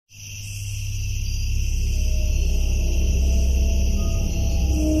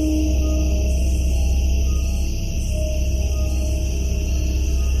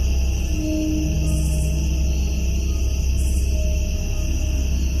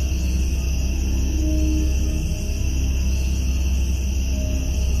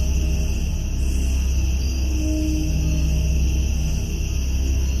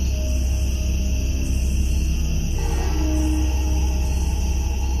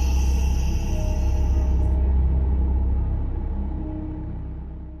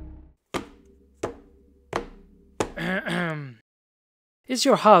Is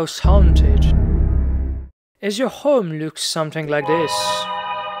your house haunted? Is your home looks something like this?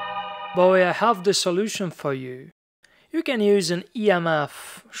 Boy, I have the solution for you. You can use an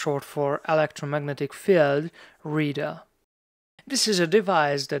EMF, short for electromagnetic field, reader. This is a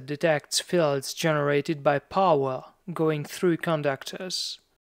device that detects fields generated by power going through conductors.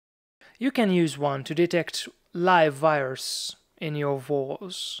 You can use one to detect live wires in your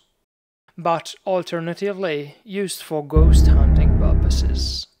walls, but alternatively used for ghost hunting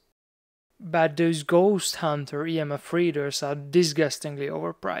purposes. But those ghost hunter EMF readers are disgustingly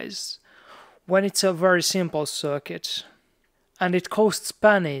overpriced, when it's a very simple circuit. And it costs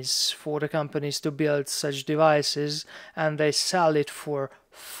pennies for the companies to build such devices, and they sell it for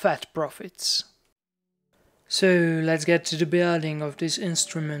fat profits. So let's get to the building of this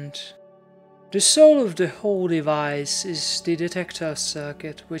instrument. The soul of the whole device is the detector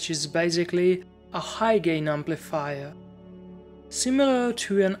circuit, which is basically a high-gain amplifier. Similar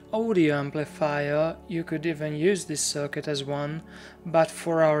to an audio amplifier, you could even use this circuit as one, but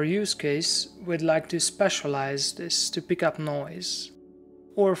for our use case, we'd like to specialize this to pick up noise,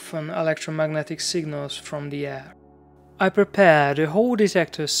 orphan electromagnetic signals from the air. I prepared the whole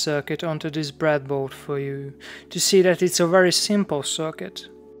detector circuit onto this breadboard for you, to see that it's a very simple circuit.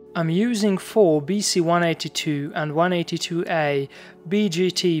 I'm using 4 BC182 and 182A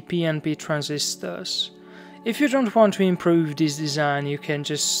BGT PNP transistors. If you don't want to improve this design, you can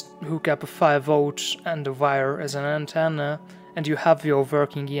just hook up a 5V and a wire as an antenna, and you have your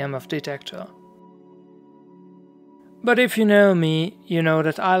working EMF detector. But if you know me, you know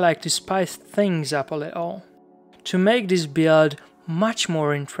that I like to spice things up a little, to make this build much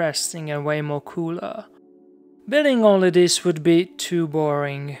more interesting and way more cooler. Building only this would be too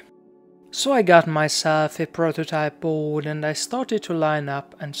boring. So I got myself a prototype board and I started to line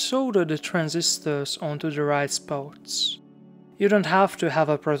up and solder the transistors onto the right spots. You don't have to have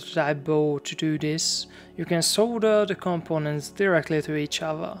a prototype board to do this, you can solder the components directly to each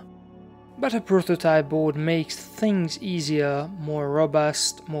other. But a prototype board makes things easier, more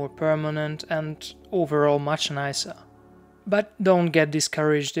robust, more permanent and overall much nicer. But don't get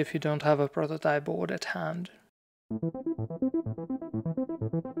discouraged if you don't have a prototype board at hand.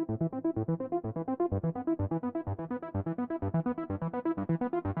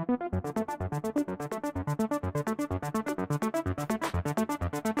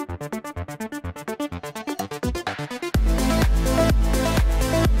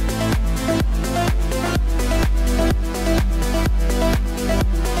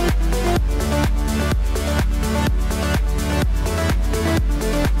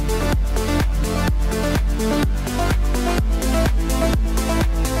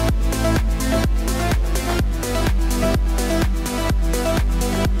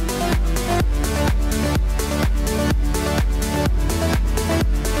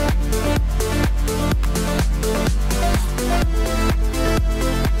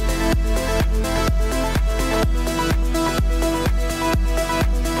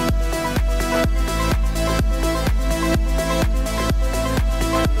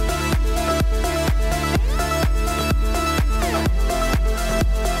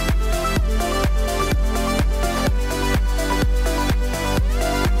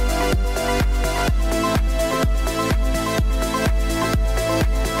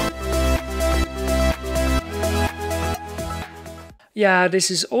 Yeah, this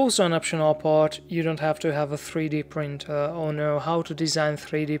is also an optional part. You don't have to have a 3D printer or know how to design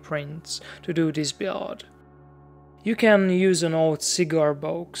 3D prints to do this build. You can use an old cigar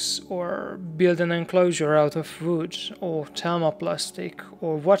box or build an enclosure out of wood or thermoplastic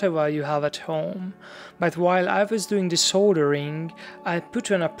or whatever you have at home. But while I was doing the soldering, I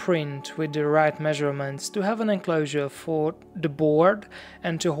put on a print with the right measurements to have an enclosure for the board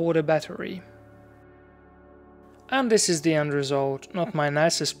and to hold a battery. And this is the end result, not my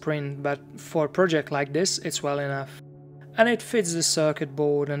nicest print, but for a project like this it's well enough. And it fits the circuit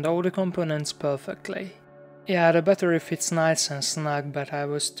board and all the components perfectly. Yeah, the battery fits nice and snug, but I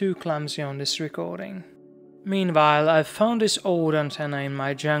was too clumsy on this recording. Meanwhile, I found this old antenna in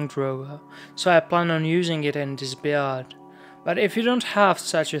my junk drawer, so I plan on using it in this build. But if you don't have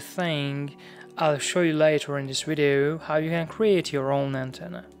such a thing, I'll show you later in this video how you can create your own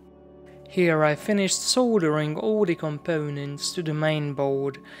antenna. Here I finished soldering all the components to the main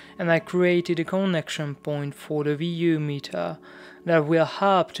board and I created a connection point for the VU meter that will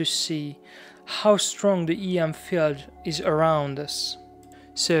help to see how strong the EM field is around us.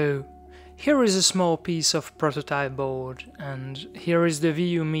 So, here is a small piece of prototype board and here is the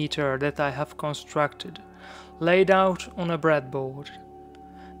VU meter that I have constructed, laid out on a breadboard.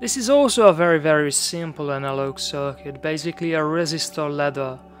 This is also a very simple analog circuit, basically a resistor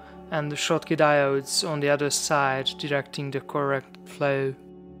ladder and the Schottky diodes on the other side directing the correct flow.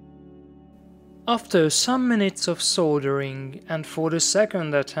 After some minutes of soldering, and for the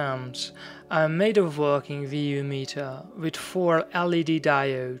second attempt, I made a working VU meter with 4 LED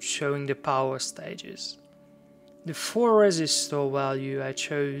diodes showing the power stages. The 4 resistor value I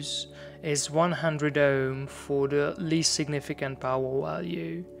chose is 100 ohm for the least significant power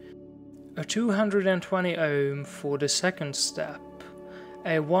value, a 220 ohm for the second step,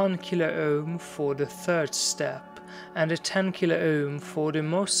 a 1 kilo ohm for the third step, and a 10 kilo ohm for the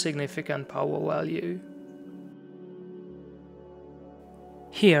most significant power value.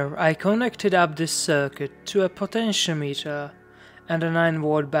 Here I connected up this circuit to a potentiometer and a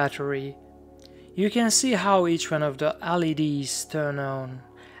 9-volt battery. You can see how each one of the LEDs turn on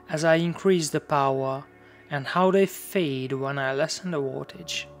as I increase the power and how they fade when I lessen the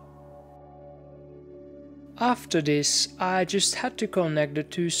voltage. After this, I just had to connect the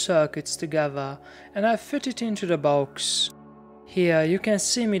 2 circuits together and I fit it into the box. Here you can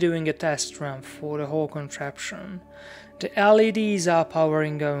see me doing a test run for the whole contraption. The LEDs are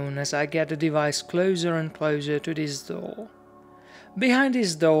powering on as I get the device closer and closer to this door. Behind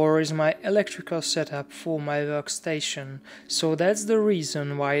this door is my electrical setup for my workstation, so that's the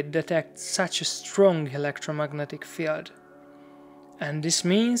reason why it detects such a strong electromagnetic field. And this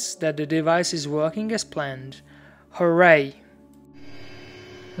means that the device is working as planned. Hooray!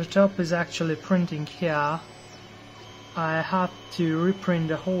 The top is actually printing here. I had to reprint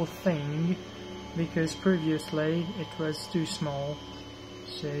the whole thing because previously it was too small.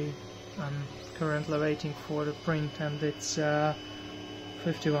 So I'm currently waiting for the print and it's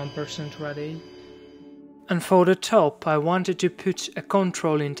 51% ready. And for the top I wanted to put a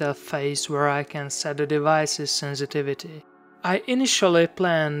control interface where I can set the device's sensitivity. I initially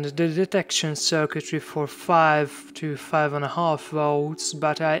planned the detection circuitry for 5 to 5.5 volts,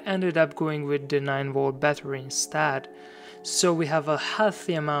 but I ended up going with the 9-volt battery instead. So we have a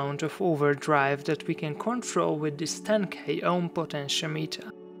healthy amount of overdrive that we can control with this 10k ohm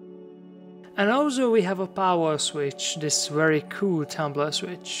potentiometer. And also we have a power switch, this very cool tumbler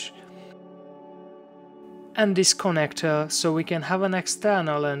switch. And this connector, so we can have an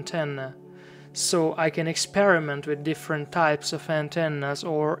external antenna. So I can experiment with different types of antennas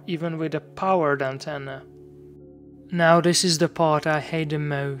or even with a powered antenna. Now this is the part I hate the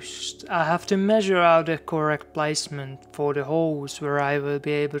most. I have to measure out the correct placement for the holes where I will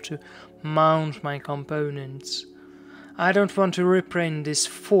be able to mount my components. I don't want to reprint this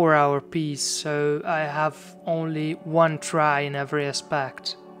 4-hour piece, so I have only one try in every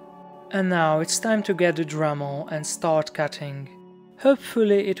aspect. And now it's time to get the Dremel and start cutting.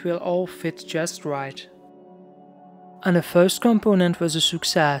 Hopefully it will all fit just right. And the first component was a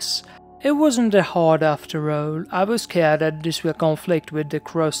success. It wasn't that hard after all. I was scared that this will conflict with the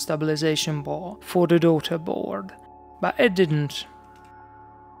cross stabilization bar for the daughter board, but it didn't.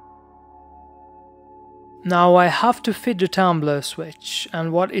 Now I have to fit the tumbler switch,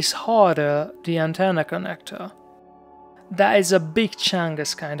 and what is harder, the antenna connector. That is a big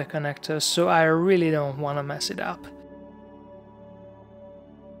Changas kind of connector, so I really don't want to mess it up.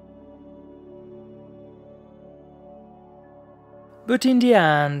 But in the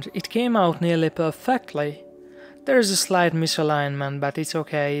end, it came out nearly perfectly. There is a slight misalignment, but it's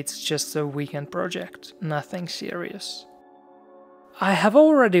okay, it's just a weekend project, nothing serious. I have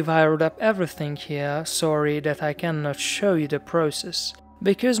already wired up everything here, sorry that I cannot show you the process,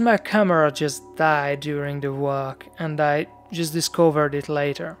 because my camera just died during the work and I just discovered it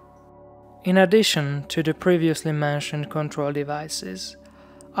later. In addition to the previously mentioned control devices,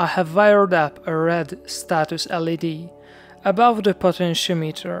 I have wired up a red status LED above the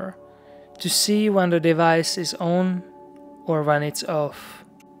potentiometer to see when the device is on or when it's off.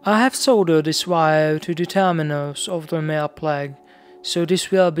 I have soldered this wire to the terminals of the male plug, so this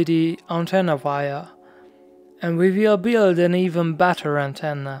will be the antenna wire, and we will build an even better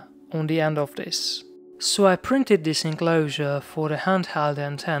antenna on the end of this. So I printed this enclosure for the handheld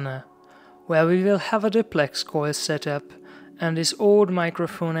antenna, where we will have a duplex coil setup and this old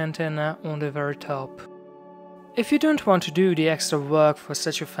microphone antenna on the very top. If you don't want to do the extra work for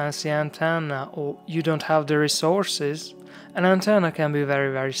such a fancy antenna or you don't have the resources, an antenna can be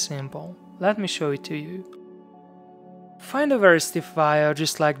very simple. Let me show it to you. Find a very stiff wire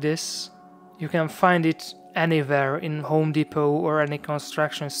just like this. You can find it anywhere in Home Depot or any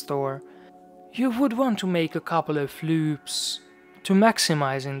construction store. You would want to make a couple of loops to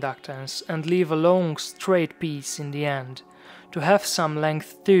maximize inductance and leave a long straight piece in the end, to have some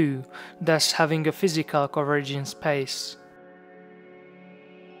length too, thus having a physical coverage in space.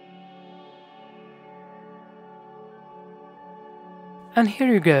 And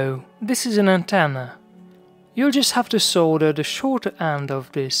here you go, this is an antenna. You'll just have to solder the shorter end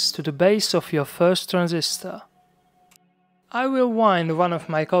of this to the base of your first transistor. I will wind one of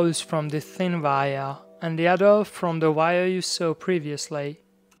my coils from the thin wire and the other from the wire you saw previously.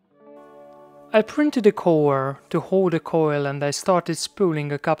 I printed a core to hold the coil and I started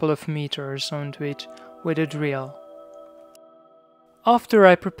spooling a couple of meters onto it with a drill. After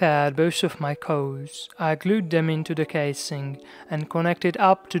I prepared both of my coils, I glued them into the casing and connected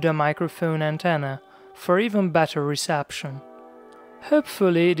up to the microphone antenna for even better reception.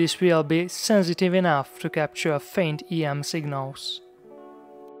 Hopefully this will be sensitive enough to capture faint EM signals.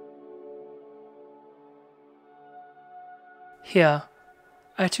 Here,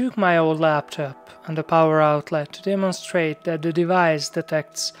 I took my old laptop and a power outlet to demonstrate that the device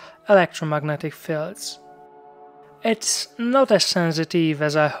detects electromagnetic fields. It's not as sensitive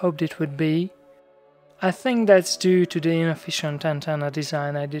as I hoped it would be. I think that's due to the inefficient antenna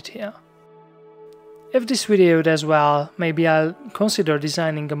design I did here. If this video does well, maybe I'll consider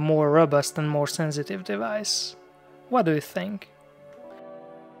designing a more robust and more sensitive device. What do you think?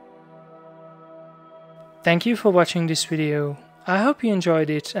 Thank you for watching this video. I hope you enjoyed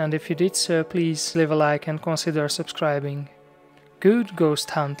it, and if you did so, please leave a like and consider subscribing. Good ghost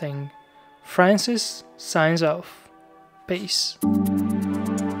hunting. Francis signs off. Peace.